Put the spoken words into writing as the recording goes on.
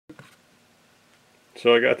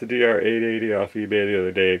So I got the DR880 off eBay the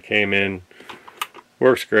other day. It came in,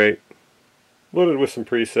 works great. Loaded with some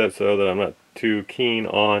presets though that I'm not too keen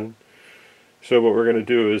on. So what we're going to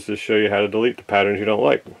do is just show you how to delete the patterns you don't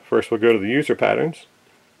like. First we'll go to the user patterns.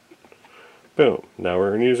 Boom. Now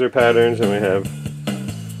we're in user patterns and we have,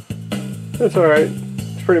 that's alright,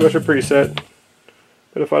 it's pretty much a preset.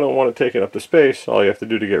 But if I don't want it taking up the space, all you have to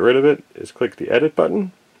do to get rid of it is click the edit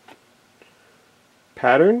button,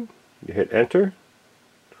 pattern, you hit enter.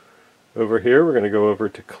 Over here we're going to go over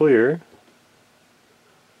to clear,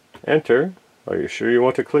 enter. Are you sure you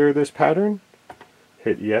want to clear this pattern?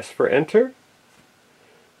 Hit yes for enter.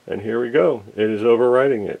 And here we go. It is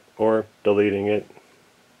overwriting it or deleting it.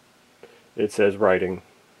 It says writing,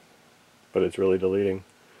 but it's really deleting.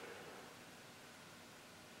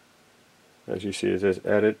 As you see, it says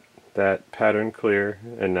edit that pattern clear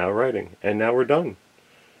and now writing. And now we're done.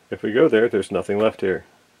 If we go there, there's nothing left here.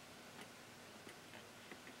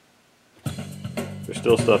 There's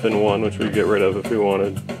still stuff in one which we get rid of if we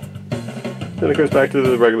wanted. Then it goes back to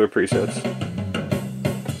the regular presets.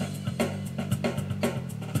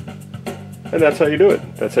 And that's how you do it.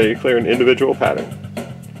 That's how you clear an individual pattern.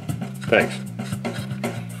 Thanks.